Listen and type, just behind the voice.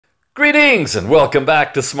Greetings and welcome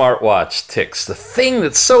back to SmartWatch Tics. The thing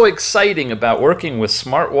that's so exciting about working with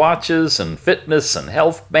smartwatches and fitness and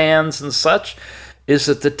health bands and such is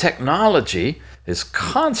that the technology is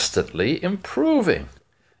constantly improving.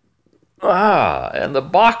 And the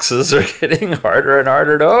boxes are getting harder and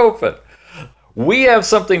harder to open. We have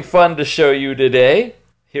something fun to show you today.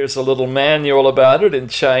 Here's a little manual about it in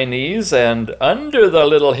Chinese, and under the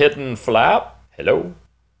little hidden flap, hello,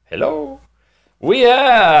 we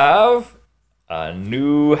have a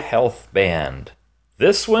new health band.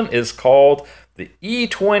 This one is called the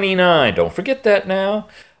E29. Don't forget that now.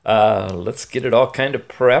 Let's get it all kind of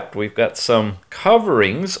prepped. We've got some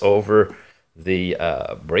coverings over the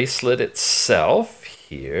bracelet itself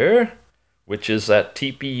here, which is that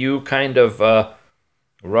TPU kind of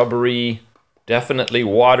rubbery, definitely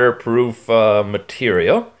waterproof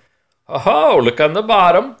material. Oh, look on the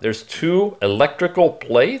bottom. There's two electrical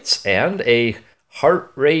plates and a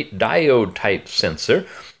heart rate diode type sensor.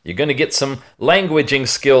 You're going to get some languaging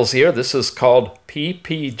skills here. This is called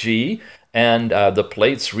PPG, and the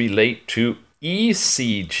plates relate to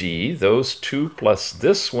ECG. Those two plus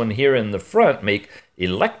this one here in the front make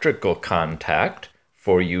electrical contact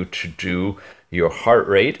for you to do your heart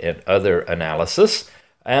rate and other analysis.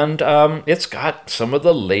 And it's got some of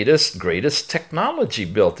the latest, greatest technology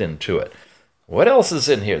built into it. What else is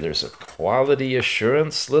in here? There's a quality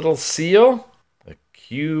assurance little seal, a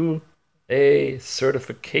QA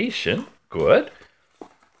certification, good.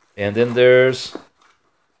 And then there's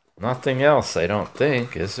nothing else, I don't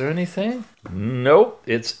think. Is there anything? Nope,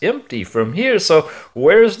 it's empty from here. So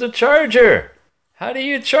where's the charger? How do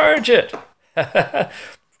you charge it?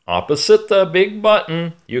 Opposite the big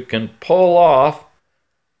button, you can pull off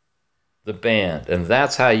the band, and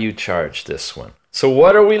that's how you charge this one. So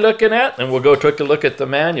what are we looking at? And we'll go take a look at the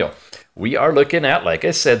manual. We are looking at, like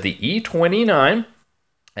I said, the E29,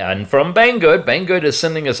 and from Banggood. Banggood is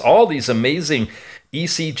sending us all these amazing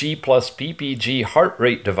ECG plus PPG heart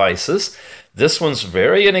rate devices. This one's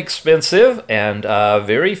very inexpensive and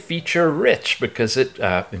very feature rich because it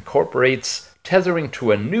incorporates tethering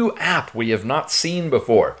to a new app we have not seen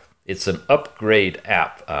before. It's an upgrade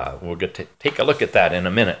app. We'll get to take a look at that in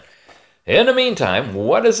a minute. In the meantime,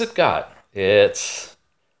 what has it got? It's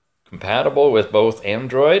compatible with both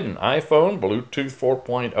Android and iPhone, Bluetooth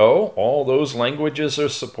 4.0. All those languages are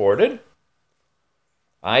supported.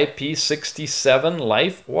 IP67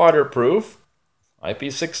 Life waterproof.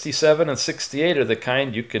 IP67 and 68 are the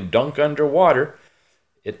kind you can dunk underwater.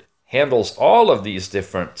 It handles all of these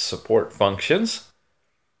different support functions.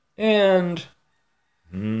 And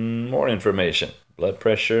more information. Blood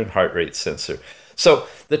pressure and heart rate sensor. So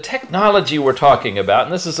the technology we're talking about,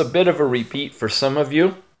 and this is a bit of a repeat for some of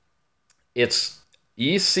you, it's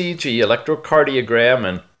ECG, electrocardiogram,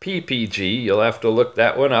 and PPG. You'll have to look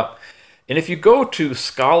that one up. And if you go to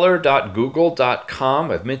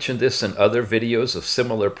scholar.google.com, I've mentioned this in other videos of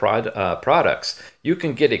similar products, you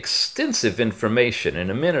can get extensive information.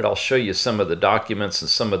 In a minute, I'll show you some of the documents and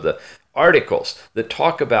some of the articles that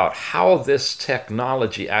talk about how this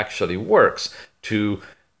technology actually works to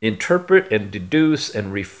interpret and deduce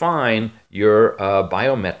and refine your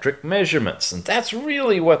biometric measurements. And that's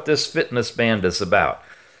really what this fitness band is about.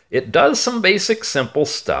 It does some basic simple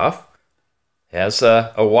stuff. Has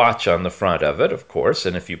a watch on the front of it, of course,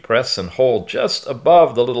 and if you press and hold just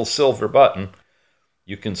above the little silver button,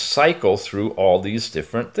 you can cycle through all these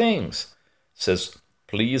different things. It says,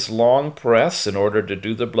 please long press in order to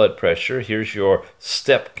do the blood pressure. Here's your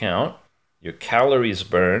step count, your calories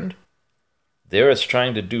burned. There it's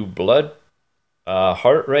trying to do blood,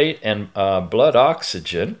 heart rate, and blood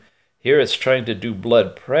oxygen. Here it's trying to do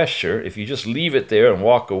blood pressure. If you just leave it there and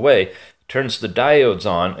walk away, it turns the diodes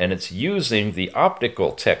on, and it's using the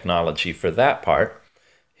optical technology for that part.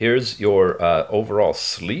 Here's your overall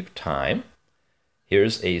sleep time.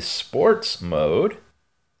 Here's a sports mode.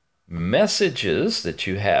 Messages that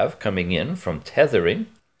you have coming in from tethering.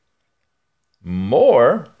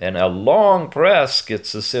 More, and a long press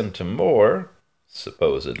gets us into more.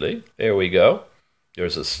 Supposedly. There we go.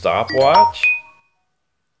 There's a stopwatch,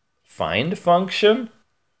 find function,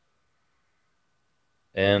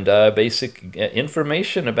 and basic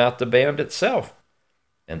information about the band itself.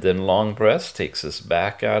 And then long press takes us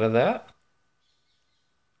back out of that.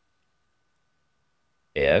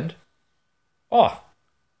 And off.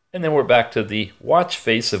 And then we're back to the watch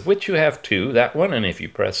face, of which you have two, that one, and if you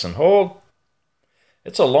press and hold,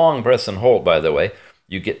 it's a long press and hold, by the way,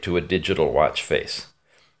 you get to a digital watch face.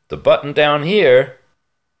 The button down here,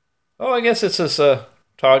 oh, I guess it's just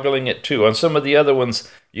toggling it too. On some of the other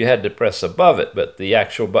ones, you had to press above it, but the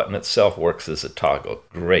actual button itself works as a toggle.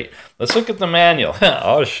 Great. Let's look at the manual.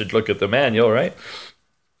 I should look at the manual, right?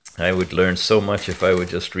 I would learn so much if I would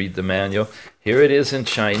just read the manual. Here it is in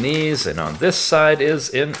Chinese, and on this side is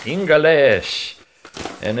in English.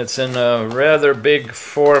 And it's in a rather big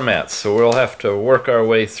format, so we'll have to work our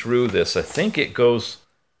way through this. I think it goes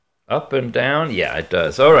up and down. Yeah, it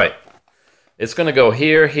does. All right. It's going to go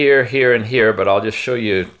here, here, here, and here, but I'll just show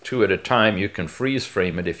you two at a time. You can freeze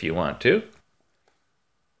frame it if you want to.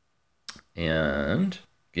 And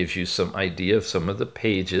gives you some idea of some of the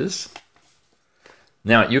pages.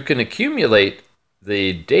 Now, you can accumulate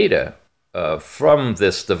the data from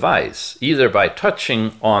this device, either by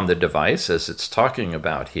touching on the device, as it's talking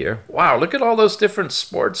about here. Wow, look at all those different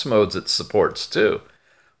sports modes it supports, too.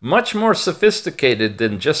 Much more sophisticated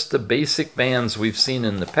than just the basic bands we've seen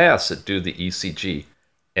in the past that do the ECG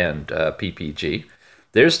and PPG.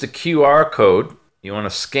 There's the QR code. You want to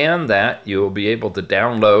scan that. You'll be able to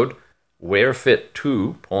download WearFit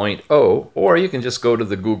 2.0, or you can just go to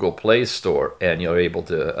the Google Play Store and you're able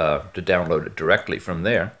to download it directly from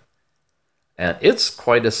there. And it's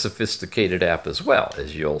quite a sophisticated app as well,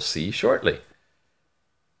 as you'll see shortly.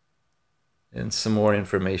 And some more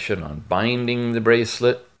information on binding the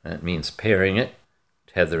bracelet. That means pairing it,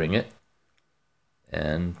 tethering it,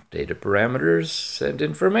 and data parameters and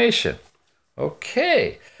information.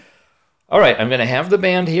 Okay. All right, I'm going to have the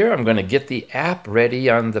band here. I'm going to get the app ready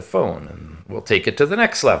on the phone, and we'll take it to the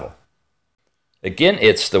next level. Again,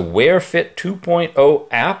 it's the WearFit 2.0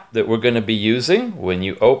 app that we're going to be using. When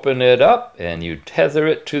you open it up and you tether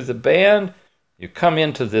it to the band, you come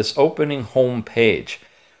into this opening home page,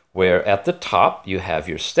 where at the top you have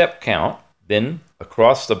your step count. Then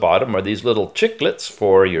across the bottom are these little chiclets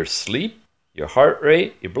for your sleep, your heart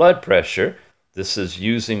rate, your blood pressure. This is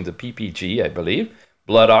using the PPG, I believe.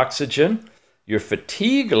 Blood oxygen, your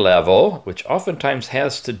fatigue level, which oftentimes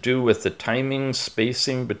has to do with the timing,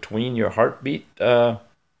 spacing between your heartbeat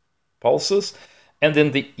pulses, and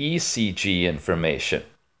then the ECG information.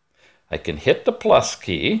 I can hit the plus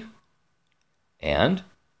key, and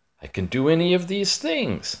I can do any of these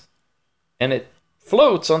things. And it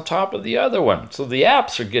floats on top of the other one. So the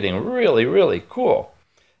apps are getting really, really cool.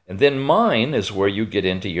 And then mine is where you get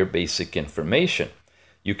into your basic information.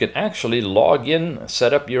 You can actually log in,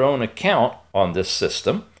 set up your own account on this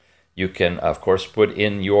system. You can, of course, put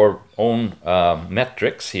in your own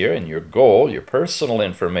metrics here and your goal. Your personal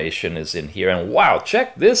information is in here. And wow,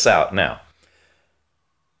 check this out now.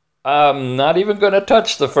 I'm not even going to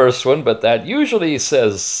touch the first one, but that usually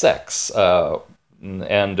says sex.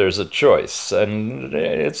 And there's a choice, and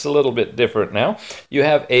it's a little bit different now. You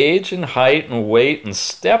have age and height and weight and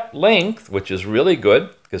step length, which is really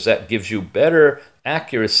good because that gives you better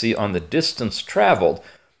accuracy on the distance traveled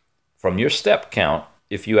from your step count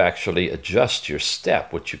if you actually adjust your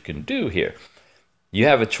step, which you can do here. You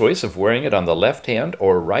have a choice of wearing it on the left hand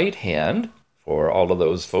or right hand for all of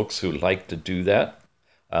those folks who like to do that.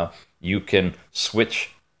 You can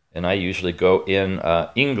switch, and I usually go in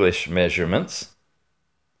English measurements.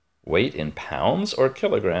 Weight in pounds or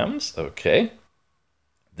kilograms, okay.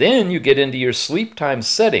 Then you get into your sleep time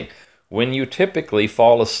setting. When you typically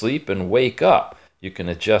fall asleep and wake up, you can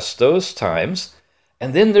adjust those times.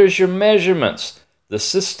 And then there's your measurements. The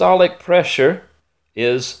systolic pressure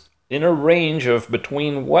is in a range of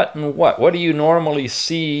between what and what. What do you normally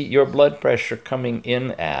see your blood pressure coming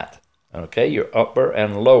in at? Okay, your upper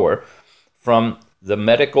and lower from the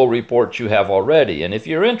medical reports you have already. And if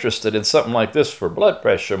you're interested in something like this for blood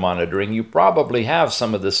pressure monitoring, you probably have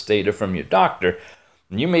some of this data from your doctor.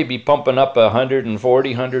 You may be pumping up 140,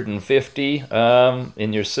 150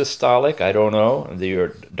 in your systolic. I don't know. Your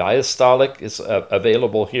diastolic is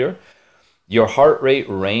available here. Your heart rate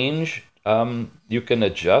range, you can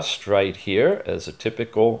adjust right here as a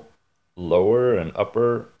typical lower and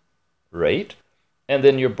upper rate. And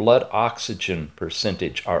then your blood oxygen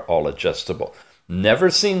percentage are all adjustable. Never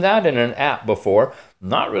seen that in an app before.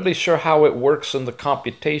 Not really sure how it works in the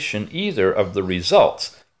computation either of the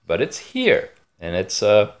results, but it's here, and it's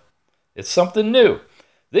something new.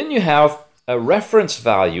 Then you have a reference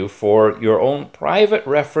value for your own private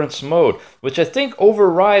reference mode, which I think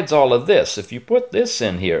overrides all of this. If you put this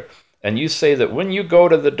in here, and you say that when you go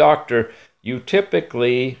to the doctor, you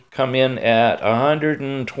typically come in at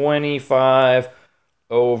 125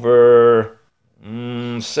 over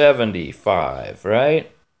 75,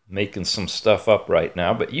 right? Making some stuff up right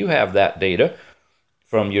now, but you have that data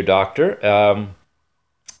from your doctor.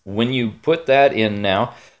 When you put that in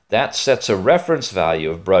now, that sets a reference value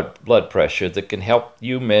of blood pressure that can help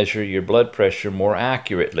you measure your blood pressure more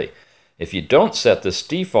accurately. If you don't set this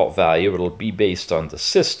default value, it'll be based on the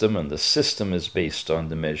system, and the system is based on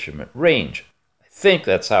the measurement range. I think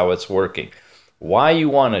that's how it's working. Why you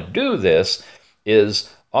want to do this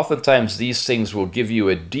is oftentimes these things will give you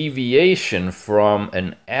a deviation from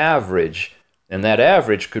an average, and that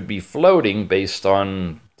average could be floating based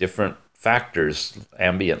on different factors,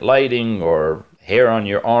 ambient lighting or hair on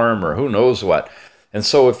your arm or who knows what. And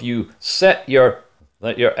so if you set your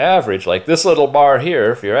average, like this little bar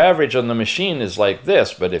here, if your average on the machine is like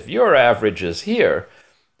this, but if your average is here,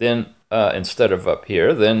 then instead of up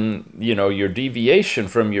here, then your deviation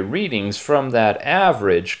from your readings from that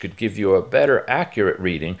average could give you a better accurate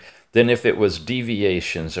reading than if it was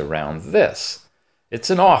deviations around this. It's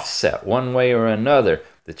an offset one way or another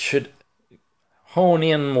that should hone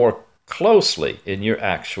in more closely in your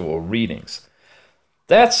actual readings.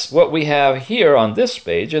 That's what we have here on this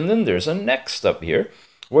page, and then there's a next up here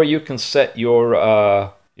where you can set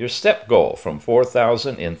your step goal from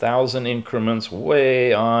 4,000 in 1,000 increments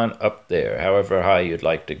way on up there, however high you'd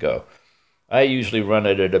like to go. I usually run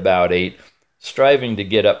it at about 8, striving to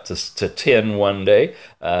get up to 10 one day,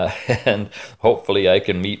 and hopefully I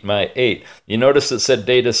can meet my 8. You notice it said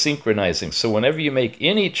data synchronizing, so whenever you make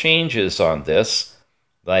any changes on this,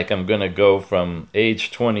 like I'm going to go from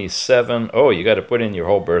age 27. Oh, you got to put in your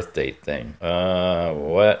whole birth date thing.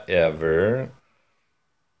 Whatever.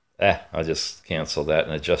 I'll just cancel that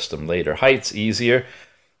and adjust them later. Height's easier.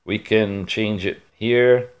 We can change it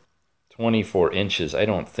here. 24 inches. I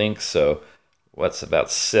don't think so. What's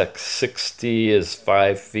about 660 is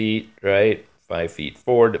 5 feet, right? 5 feet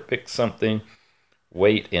 4 to pick something.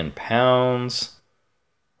 Weight in pounds.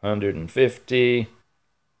 150.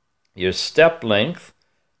 Your step length.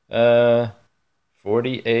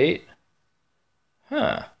 48.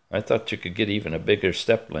 I thought you could get even a bigger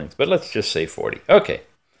step length, but let's just say 40. Okay.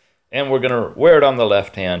 And we're going to wear it on the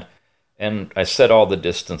left hand, and I set all the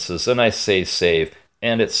distances, and I say save,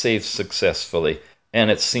 and it saves successfully,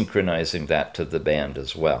 and it's synchronizing that to the band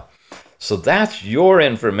as well. So that's your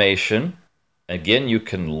information. Again, you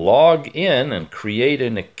can log in and create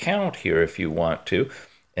an account here if you want to,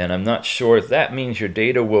 and I'm not sure if that means your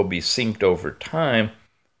data will be synced over time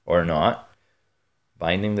or not.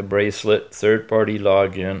 Binding the bracelet, third-party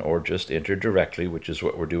login, or just enter directly, which is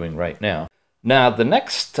what we're doing right now. Now, the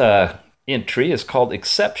next entry is called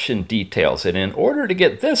exception details, and in order to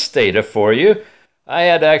get this data for you, I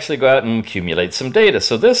had to actually go out and accumulate some data.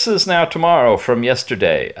 So this is now tomorrow from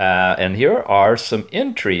yesterday, and here are some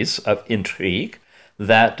entries of intrigue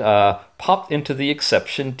that popped into the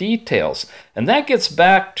exception details. And that gets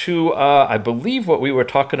back to, I believe, what we were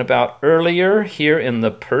talking about earlier here in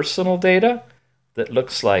the personal data that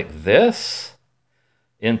looks like this.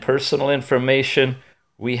 In personal information,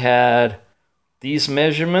 we had these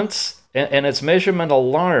measurements, and it's measurement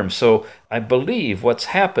alarm. So I believe what's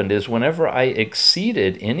happened is whenever I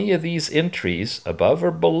exceeded any of these entries above or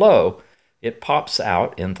below, it pops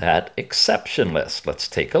out in that exception list. Let's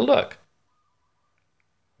take a look.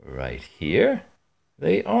 Right here,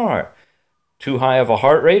 they are. Too high of a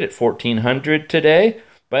heart rate at 1400 today.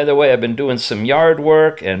 By the way, I've been doing some yard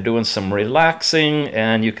work and doing some relaxing,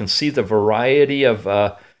 and you can see the variety of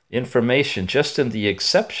information just in the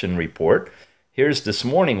exception report. Here's this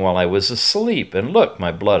morning while I was asleep, and look,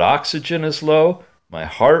 my blood oxygen is low, my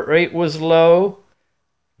heart rate was low.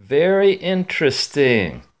 Very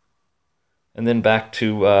interesting. And then back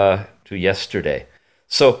to yesterday.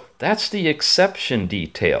 So that's the exception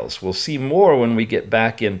details. We'll see more when we get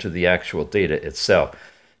back into the actual data itself.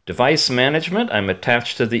 Device management, I'm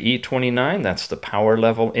attached to the E29. That's the power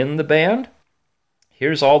level in the band.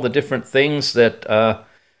 Here's all the different things that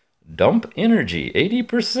dump energy,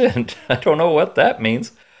 80%. I don't know what that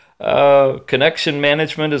means. Connection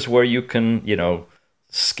management is where you can,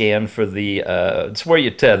 scan for the, it's where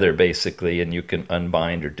you tether basically, and you can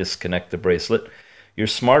unbind or disconnect the bracelet. Your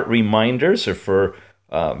smart reminders are for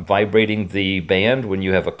vibrating the band when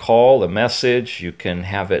you have a call, a message. You can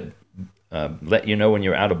have it let you know when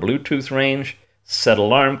you're out of Bluetooth range. Set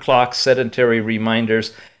alarm clocks, sedentary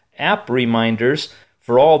reminders, app reminders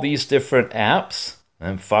for all these different apps.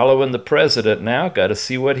 I'm following the president now. Got to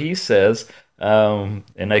see what he says. And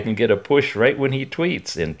I can get a push right when he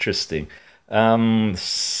tweets. Interesting.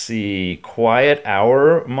 See, quiet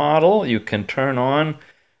hour model. You can turn on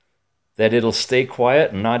that it'll stay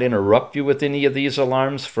quiet and not interrupt you with any of these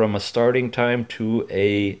alarms from a starting time to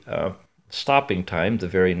a stopping time the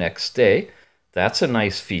very next day. That's a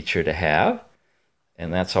nice feature to have.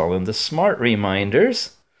 And that's all in the smart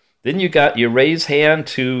reminders. Then you got your raise hand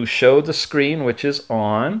to show the screen, which is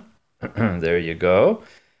on. There you go.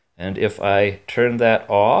 And if I turn that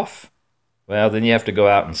off, Well, then you have to go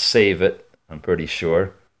out and save it, I'm pretty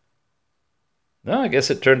sure. No, I guess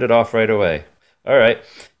it turned it off right away. All right,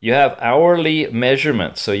 you have hourly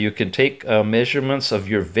measurements, so you can take measurements of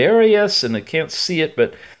your various, and I can't see it,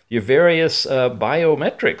 but your various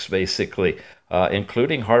biometrics, basically,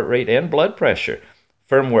 including heart rate and blood pressure.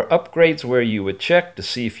 Firmware upgrades, where you would check to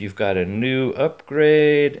see if you've got a new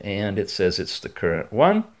upgrade, and it says it's the current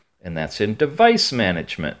one, and that's in device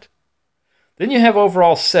management. Then you have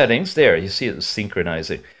overall settings. There, you see it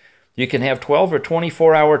synchronizing. You can have 12 or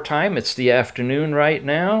 24-hour time. It's the afternoon right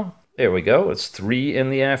now. There we go. It's 3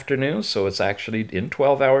 in the afternoon, so it's actually in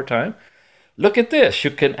 12-hour time. Look at this.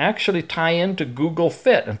 You can actually tie into Google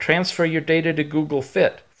Fit and transfer your data to Google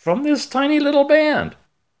Fit from this tiny little band.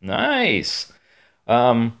 Nice.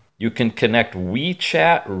 You can connect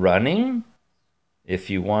WeChat running if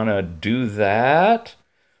you want to do that.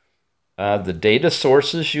 The data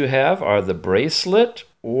sources you have are the bracelet,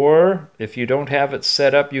 or if you don't have it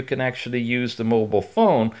set up, you can actually use the mobile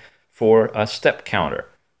phone for a step counter,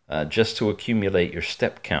 just to accumulate your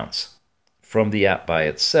step counts from the app by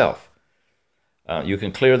itself. You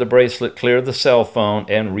can clear the bracelet, clear the cell phone,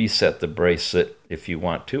 and reset the bracelet if you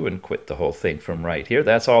want to, and quit the whole thing from right here.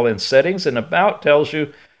 That's all in settings, and about tells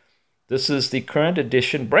you this is the current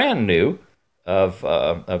edition, brand new, of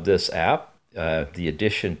this app. The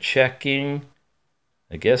edition checking,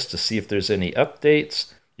 I guess, to see if there's any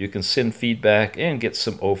updates. You can send feedback and get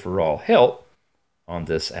some overall help on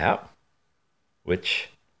this app, which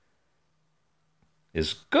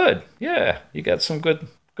is good. Yeah, you got some good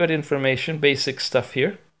information, basic stuff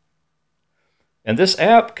here. And this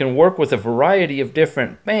app can work with a variety of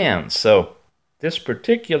different bands. So this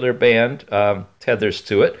particular band tethers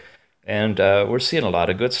to it, and we're seeing a lot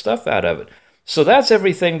of good stuff out of it. So that's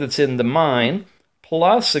everything that's in the Mind.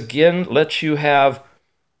 Plus, again, lets you have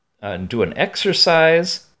do an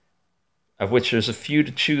exercise, of which there's a few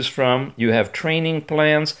to choose from. You have training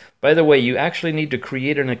plans. By the way, you actually need to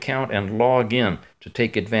create an account and log in to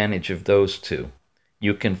take advantage of those two.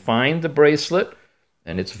 You can find the bracelet,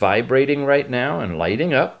 and it's vibrating right now and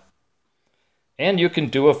lighting up. And you can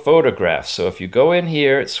do a photograph. So if you go in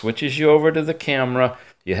here, it switches you over to the camera.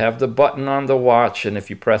 You have the button on the watch, and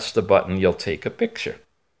if you press the button, you'll take a picture.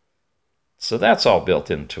 So that's all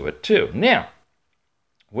built into it too. Now,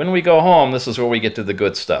 when we go home, this is where we get to the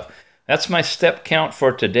good stuff. That's my step count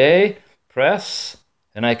for today. Press,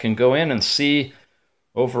 and I can go in and see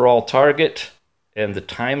overall target and the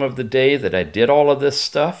time of the day that I did all of this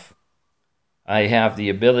stuff. I have the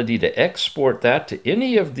ability to export that to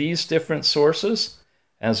any of these different sources,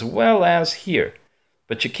 as well as here.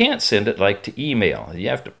 But you can't send it like to email. You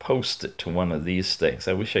have to post it to one of these things.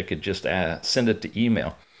 I wish I could just send it to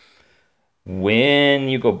email. When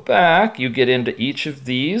you go back, you get into each of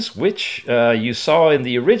these, which you saw in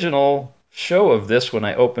the original show of this when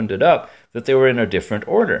I opened it up, that they were in a different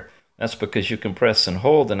order. That's because you can press and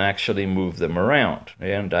hold and actually move them around.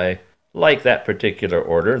 And I like that particular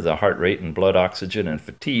order, the heart rate and blood oxygen and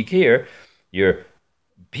fatigue here, your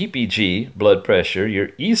PPG blood pressure, your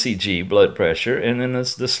ECG blood pressure, and then the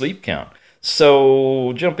sleep count.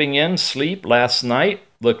 So jumping in, sleep last night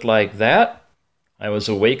looked like that. I was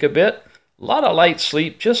awake a bit. A lot of light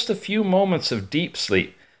sleep, just a few moments of deep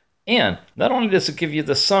sleep. And not only does it give you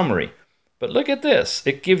the summary, but look at this.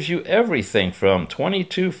 It gives you everything from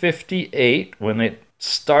 22:58 when it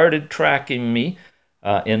started tracking me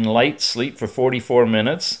in light sleep for 44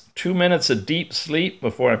 minutes, 2 minutes of deep sleep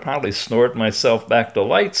before I probably snored myself back to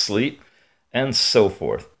light sleep, and so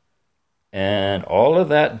forth. And all of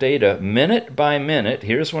that data, minute by minute,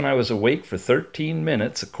 here's when I was awake for 13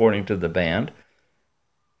 minutes, according to the band.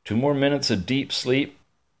 2 more minutes of deep sleep,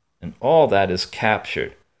 and all that is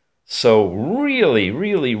captured. So really,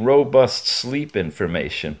 really robust sleep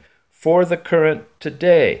information for the current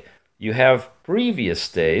today. You have previous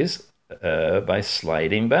days by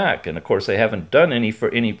sliding back. And of course, I haven't done any for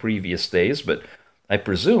any previous days, but I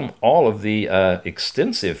presume all of the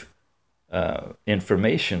extensive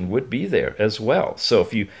information would be there as well. So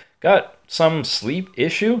if you got some sleep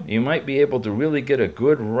issue, you might be able to really get a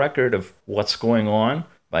good record of what's going on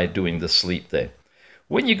by doing the sleep thing.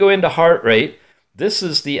 When you go into heart rate, this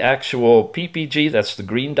is the actual PPG, that's the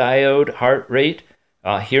green diode heart rate.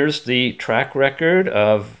 Here's the track record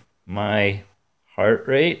of my heart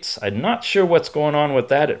rates. I'm not sure what's going on with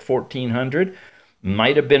that at 1400.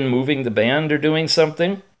 Might have been moving the band or doing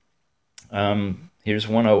something. Here's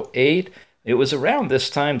 108. It was around this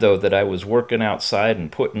time, though, that I was working outside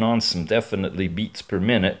and putting on some definitely beats per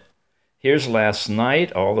minute. Here's last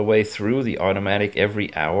night, all the way through the automatic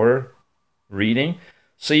every hour reading.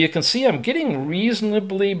 So you can see I'm getting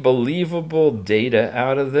reasonably believable data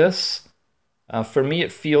out of this. For me,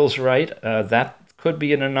 it feels right. That could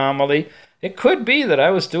be an anomaly. It could be that I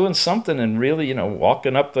was doing something and really,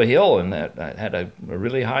 walking up the hill and that I had a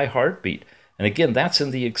really high heartbeat. And again, that's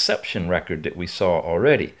in the exception record that we saw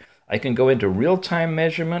already. I can go into real-time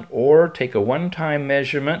measurement or take a one-time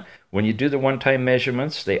measurement. When you do the one-time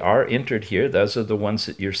measurements, they are entered here. Those are the ones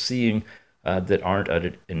that you're seeing that aren't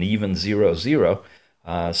at an even 0, 0.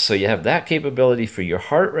 So you have that capability for your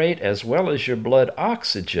heart rate as well as your blood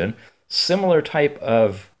oxygen. Similar type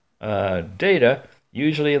of data,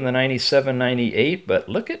 usually in the 97, 98, but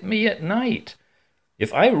look at me at night.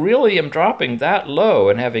 If I really am dropping that low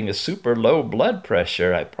and having a super low blood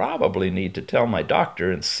pressure, I probably need to tell my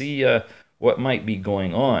doctor and see what might be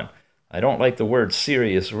going on. I don't like the word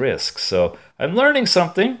serious risk, so I'm learning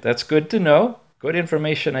something. That's good to know. Good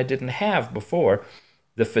information I didn't have before.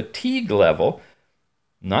 The fatigue level,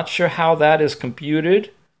 not sure how that is computed,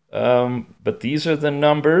 but these are the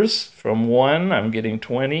numbers. From 1, I'm getting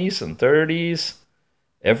 20s and 30s.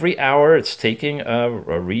 Every hour, it's taking a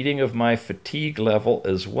reading of my fatigue level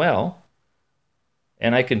as well.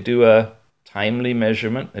 And I can do a timely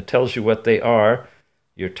measurement. It tells you what they are.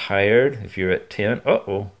 You're tired. If you're at 10,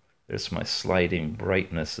 uh-oh, there's my sliding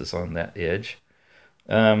brightness is on that edge.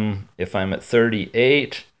 If I'm at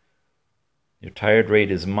 38, your tired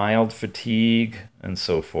rate is mild fatigue, and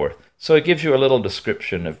so forth. So it gives you a little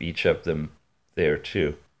description of each of them there,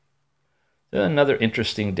 too. Another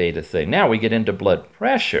interesting data thing. Now we get into blood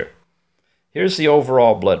pressure. Here's the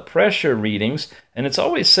overall blood pressure readings, and it's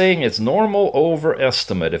always saying it's normal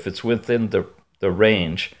overestimate if it's within the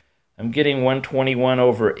range. I'm getting 121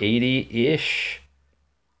 over 80-ish.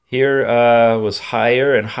 Here was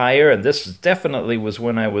higher and higher, and this definitely was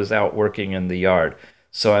when I was out working in the yard.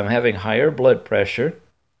 So I'm having higher blood pressure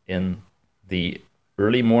in the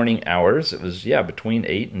early morning hours. It was, between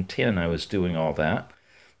 8 and 10 I was doing all that.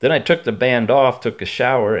 Then I took the band off, took a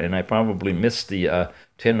shower, and I probably missed the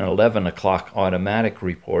 10 and 11 o'clock automatic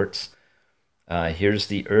reports. Here's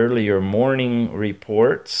the earlier morning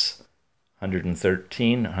reports,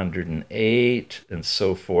 113, 108, and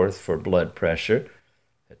so forth for blood pressure.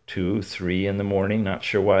 At 2, 3 in the morning, not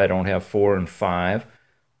sure why I don't have 4 and 5,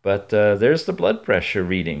 but there's the blood pressure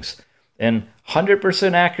readings. And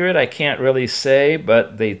 100% accurate, I can't really say,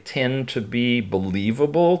 but they tend to be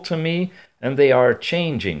believable to me. And they are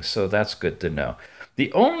changing, so that's good to know.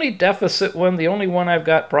 The only deficit one, the only one I've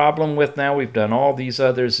got problem with now, we've done all these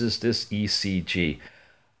others, is this ECG.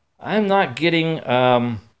 I'm not getting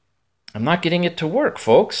it to work,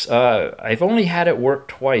 folks. I've only had it work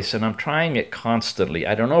twice, and I'm trying it constantly.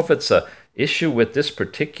 I don't know if it's a issue with this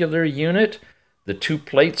particular unit. The 2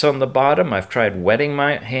 plates on the bottom, I've tried wetting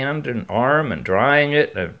my hand and arm and drying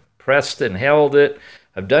it. I've pressed and held it.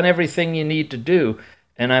 I've done everything you need to do.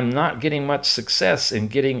 And I'm not getting much success in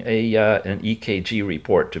getting an EKG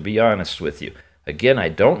report, to be honest with you. Again, I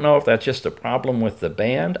don't know if that's just a problem with the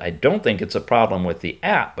band. I don't think it's a problem with the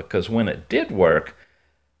app, because when it did work,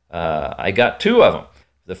 I got 2 of them.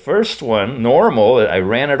 The first one, normal, I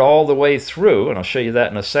ran it all the way through, and I'll show you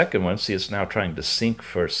that in a second one. See, it's now trying to sync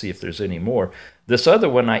first, see if there's any more. This other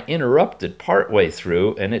one I interrupted partway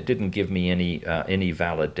through, and it didn't give me any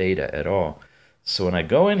valid data at all. So when I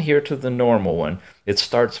go in here to the normal one, it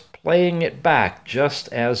starts playing it back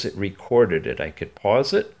just as it recorded it. I could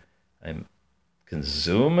pause it, I can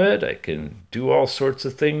zoom it, I can do all sorts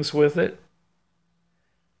of things with it,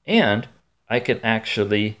 and I can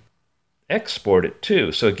actually export it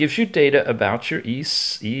too. So it gives you data about your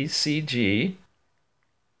ECG,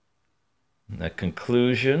 the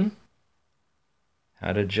conclusion,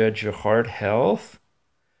 how to judge your heart health.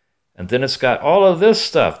 And then it's got all of this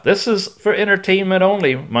stuff. This is for entertainment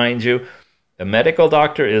only, mind you. A medical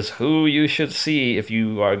doctor is who you should see if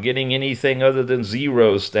you are getting anything other than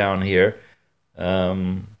zeros down here.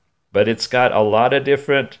 But it's got a lot of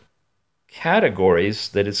different categories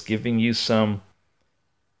that it's giving you some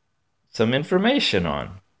information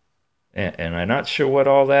on. And I'm not sure what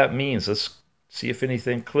all that means. Let's see if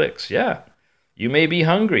anything clicks. Yeah, you may be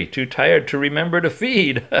hungry, too tired to remember to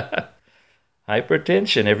feed.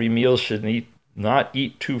 Hypertension, every meal should not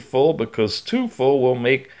eat too full, because too full will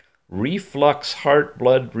make reflux heart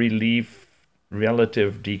blood relief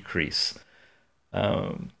relative decrease.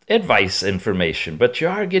 Advice information, but you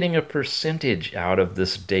are getting a percentage out of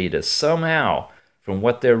this data somehow from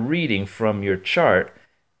what they're reading from your chart,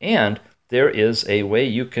 and there is a way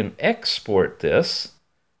you can export this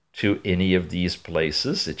to any of these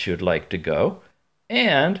places that you'd like to go,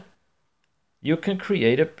 and you can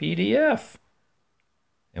create a PDF.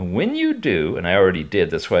 And when you do, and I already did,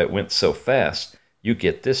 that's why it went so fast, you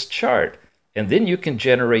get this chart. And then you can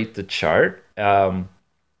generate the chart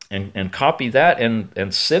and copy that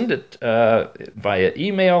and send it via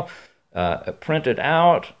email, print it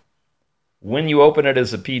out. When you open it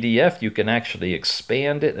as a PDF, you can actually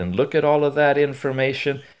expand it and look at all of that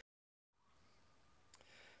information.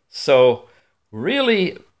 So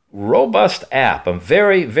really robust app. I'm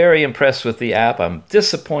very, very impressed with the app. I'm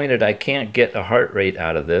disappointed I can't get a heart rate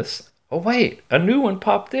out of this. Oh wait, a new one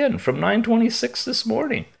popped in from 9:26 this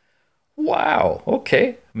morning. Wow,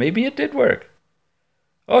 okay, maybe it did work.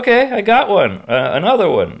 Okay, I got one, another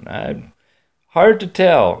one. Hard to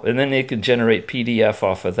tell. And then they can generate PDF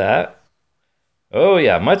off of that. Oh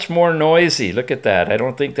yeah, much more noisy. Look at that. I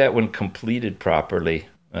don't think that one completed properly.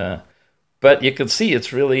 But you can see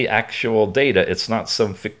it's really actual data. It's not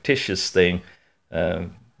some fictitious thing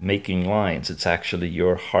making lines. It's actually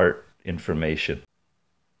your heart information.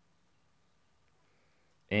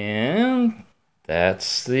 And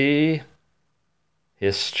that's the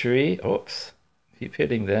history. Oops, keep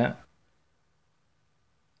hitting that.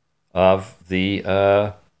 Of the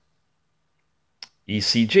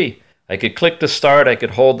ECG. I could click to start, I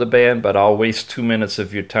could hold the band, but I'll waste 2 minutes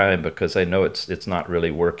of your time because I know it's not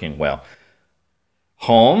really working well.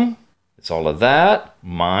 Home, it's all of that.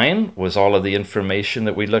 Mine was all of the information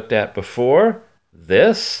that we looked at before.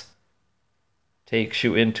 This takes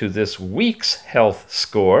you into this week's health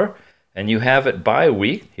score, and you have it by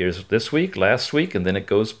week. Here's this week, last week, and then it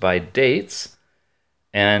goes by dates.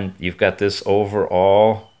 And you've got this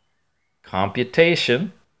overall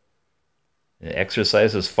computation. The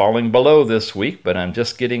exercise is falling below this week, but I'm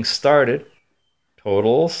just getting started.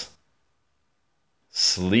 Totals,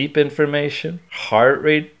 sleep information, heart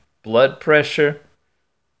rate, blood pressure,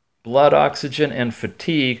 blood oxygen, and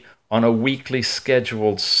fatigue on a weekly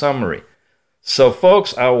scheduled summary. So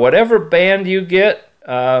folks, whatever band you get,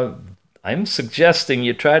 I'm suggesting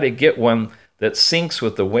you try to get one that syncs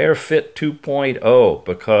with the WearFit 2.0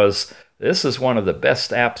 because this is one of the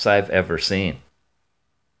best apps I've ever seen.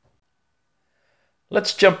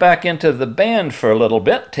 Let's jump back into the band for a little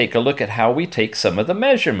bit, take a look at how we take some of the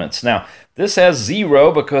measurements. Now, this has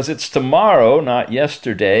 0 because it's tomorrow, not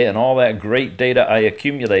yesterday, and all that great data I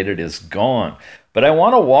accumulated is gone. But I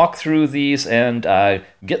want to walk through these and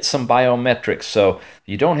get some biometrics, so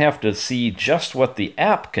you don't have to see just what the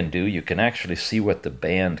app can do, you can actually see what the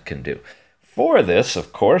band can do. For this,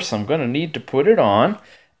 of course, I'm going to need to put it on.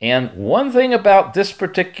 And one thing about this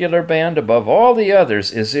particular band above all the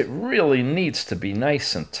others is it really needs to be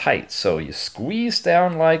nice and tight. So you squeeze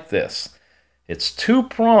down like this. It's 2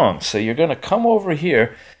 prongs, so you're going to come over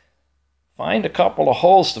here, find a couple of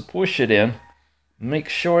holes to push it in, make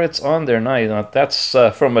sure it's on there. Now that's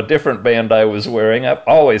from a different band I was wearing. I've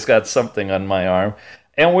always got something on my arm.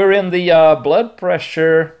 And we're in the blood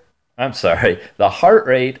pressure, the heart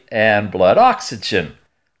rate and blood oxygen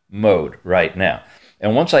mode right now.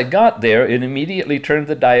 And once I got there, it immediately turned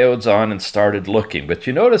the diodes on and started looking. But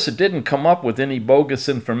you notice it didn't come up with any bogus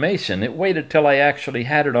information. It waited till I actually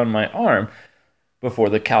had it on my arm before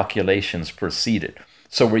the calculations proceeded.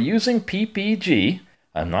 So we're using PPG.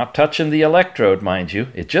 I'm not touching the electrode, mind you.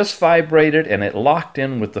 It just vibrated and it locked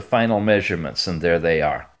in with the final measurements, and there they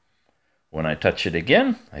are. When I touch it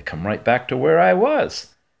again, I come right back to where I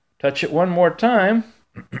was. Touch it one more time.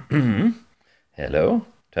 Hello.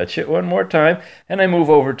 Touch it one more time, and I move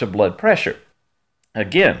over to blood pressure.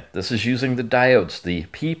 Again, this is using the diodes, the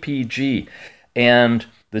PPG, and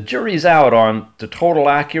the jury's out on the total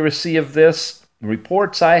accuracy of this. The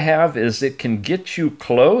reports I have is it can get you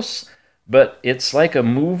close, but it's like a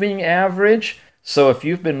moving average. So if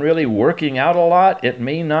you've been really working out a lot, it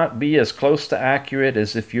may not be as close to accurate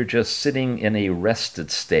as if you're just sitting in a rested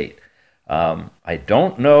state. I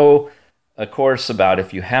don't know, of course, about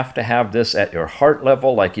if you have to have this at your heart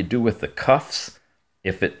level like you do with the cuffs,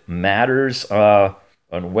 if it matters on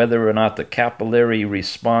whether or not the capillary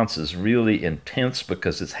response is really intense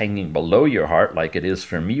because it's hanging below your heart like it is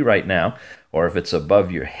for me right now, or if it's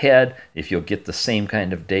above your head, if you'll get the same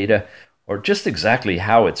kind of data, or just exactly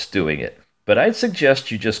how it's doing it. But I'd suggest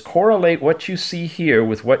you just correlate what you see here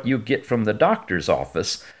with what you get from the doctor's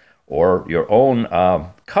office, or your own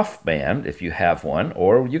cuff band if you have one,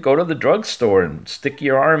 or you go to the drugstore and stick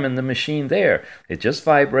your arm in the machine there. It just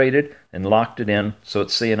vibrated and locked it in, so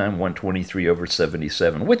it's saying I'm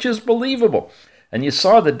 123/77, which is believable. And you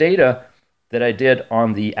saw the data that I did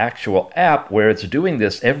on the actual app where it's doing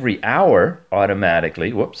this every hour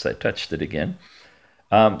automatically. Whoops, I touched it again.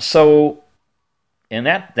 And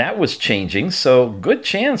that was changing, so good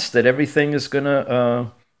chance that everything is going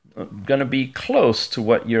to be close to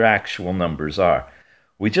what your actual numbers are.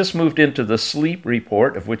 We just moved into the sleep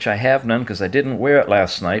report, of which I have none because I didn't wear it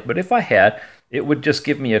last night, but if I had, it would just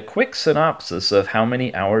give me a quick synopsis of how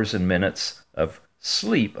many hours and minutes of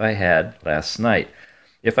sleep I had last night.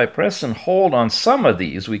 If I press and hold on some of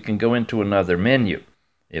these, we can go into another menu.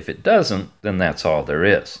 If it doesn't, then that's all there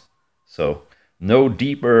is. So no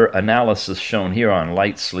deeper analysis shown here on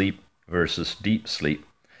light sleep versus deep sleep.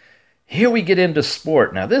 Here we get into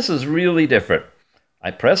sport. Now this is really different.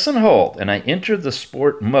 I press and hold and I enter the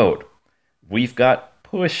sport mode. We've got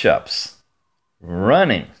push-ups,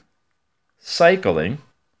 running, cycling,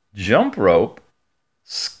 jump rope,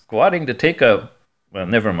 squatting to take a, well,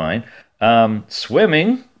 never mind,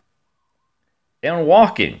 swimming, and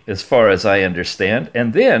walking, as far as I understand.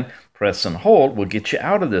 And then press and hold will get you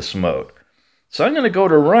out of this mode. So I'm going to go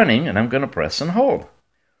to running, and I'm going to press and hold.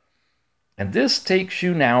 And this takes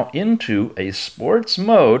you now into a sports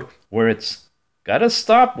mode where it's got a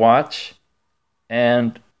stopwatch,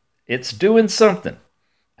 and it's doing something.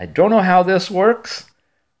 I don't know how this works,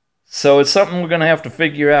 so it's something we're going to have to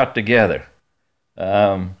figure out together.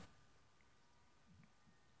 Oh,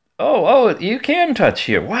 you can touch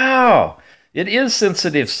here. Wow! It is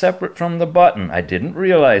sensitive, separate from the button. I didn't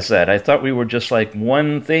realize that. I thought we were just like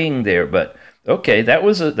one thing there, but okay,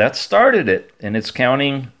 that started it, and it's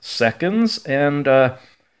counting seconds and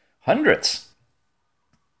hundredths.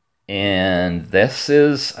 And this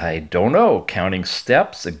is, I don't know, counting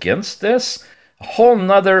steps against this. A whole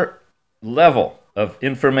nother level of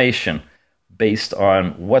information based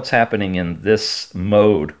on what's happening in this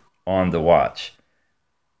mode on the watch.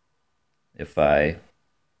 If I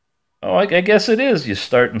guess it is. You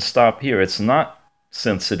start and stop here. It's not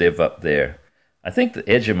sensitive up there. I think the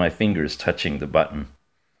edge of my finger is touching the button.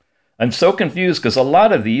 I'm so confused because a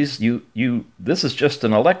lot of these, this is just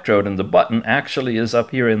an electrode and the button actually is up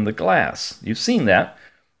here in the glass. You've seen that.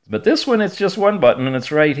 But this one, it's just one button and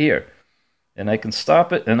it's right here. And I can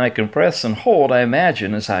stop it and I can press and hold, I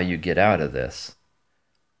imagine, is how you get out of this.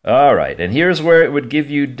 All right, and here's where it would give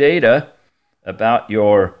you data about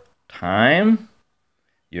your time,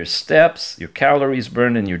 your steps, your calories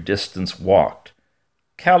burned, and your distance walked,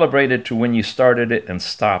 calibrated to when you started it and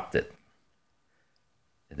stopped it.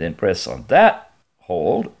 And then press on that,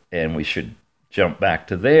 hold, and we should jump back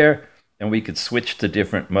to there, and we could switch to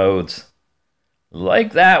different modes.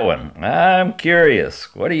 Like that one. I'm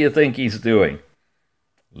curious. What do you think he's doing?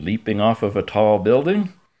 Leaping off of a tall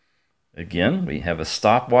building? Again, we have a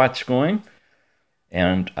stopwatch going.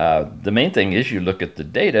 And the main thing is you look at the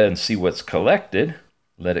data and see what's collected.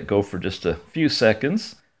 Let it go for just a few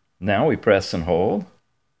seconds. Now we press and hold.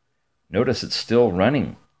 Notice it's still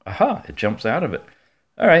running. Aha, it jumps out of it.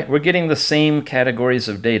 All right, we're getting the same categories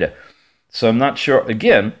of data. So I'm not sure,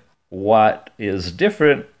 again, what is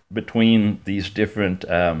different between these different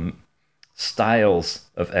styles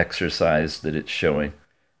of exercise that it's showing.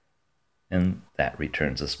 And that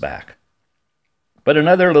returns us back. But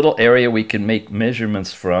another little area we can make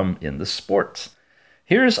measurements from in the sports.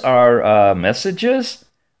 Here's our messages,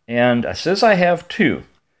 and it says I have two.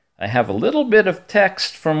 I have a little bit of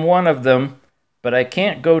text from one of them, but I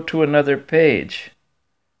can't go to another page.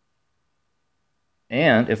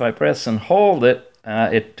 And if I press and hold it,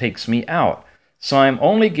 it takes me out. So I'm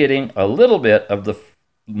only getting a little bit of the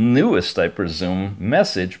newest, I presume,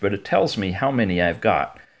 message, but it tells me how many I've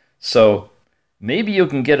got. So maybe you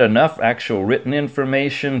can get enough actual written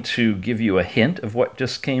information to give you a hint of what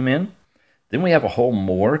just came in. Then we have a whole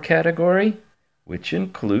more category, which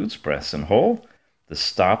includes press and hold, the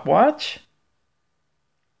stopwatch,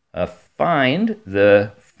 find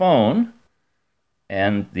the phone,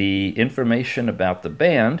 and the information about the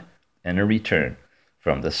band, and a return.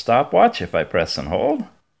 From the stopwatch, if I press and hold,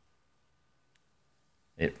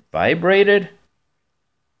 it vibrated.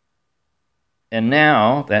 And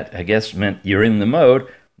now, that I guess meant you're in the mode.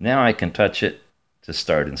 Now I can touch it to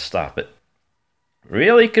start and stop it.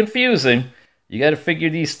 Really confusing. You got to figure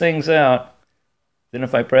these things out. Then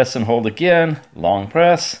if I press and hold again, long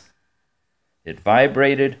press, it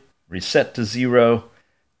vibrated, reset to 0,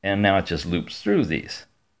 and now it just loops through these.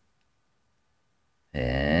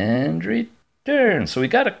 And return. So we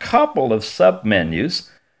got a couple of sub-menus.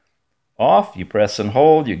 Off, you press and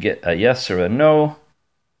hold, you get a yes or a no.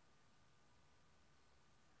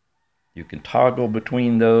 You can toggle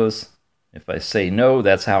between those. If I say no,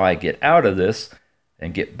 that's how I get out of this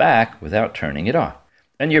and get back without turning it on.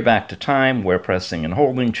 And you're back to time, where pressing and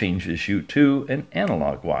holding changes you to an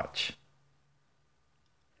analog watch.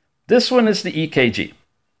 This one is the EKG.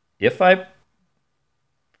 If I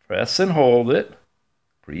press and hold it,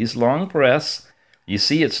 please long press, you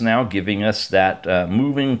see it's now giving us that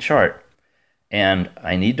moving chart. And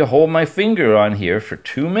I need to hold my finger on here for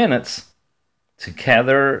 2 minutes to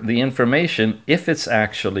gather the information if it's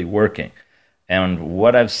actually working. And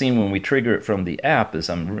what I've seen when we trigger it from the app is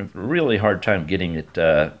I'm really hard time getting it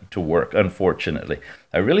to work, unfortunately.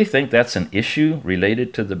 I really think that's an issue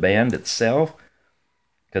related to the band itself,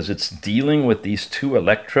 because it's dealing with these two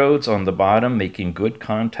electrodes on the bottom, making good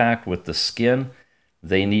contact with the skin.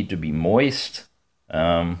 They need to be moist.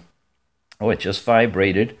 Oh, it just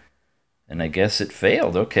vibrated, and I guess it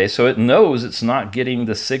failed. Okay, so it knows it's not getting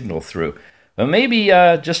the signal through. But maybe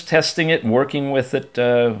just testing it and working with it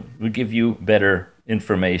will give you better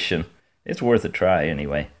information. It's worth a try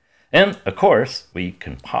anyway. And of course, we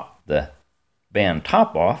can pop the band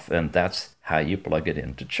top off, and that's how you plug it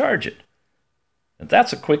in to charge it. And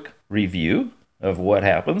that's a quick review of what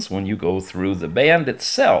happens when you go through the band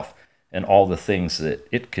itself and all the things that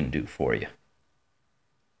it can do for you.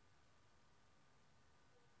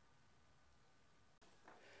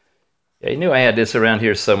 I knew I had this around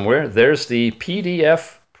here somewhere. There's the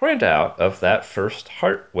PDF printout of that first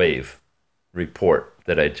heart wave report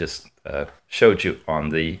that I just showed you on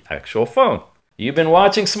the actual phone. You've been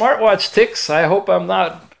watching SmartWatch Ticks. I hope I'm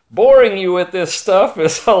not boring you with this stuff.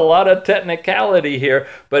 There's a lot of technicality here,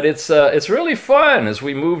 but it's really fun as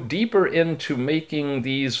we move deeper into making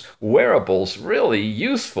these wearables really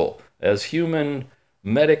useful as human,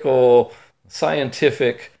 medical,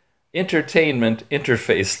 scientific, entertainment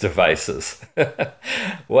interface devices.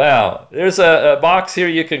 Wow. There's a box here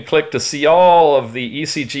you can click to see all of the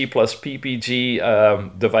ECG plus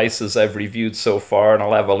PPG devices I've reviewed so far, and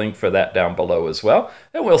I'll have a link for that down below as well.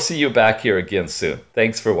 And we'll see you back here again soon.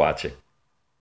 Thanks for watching.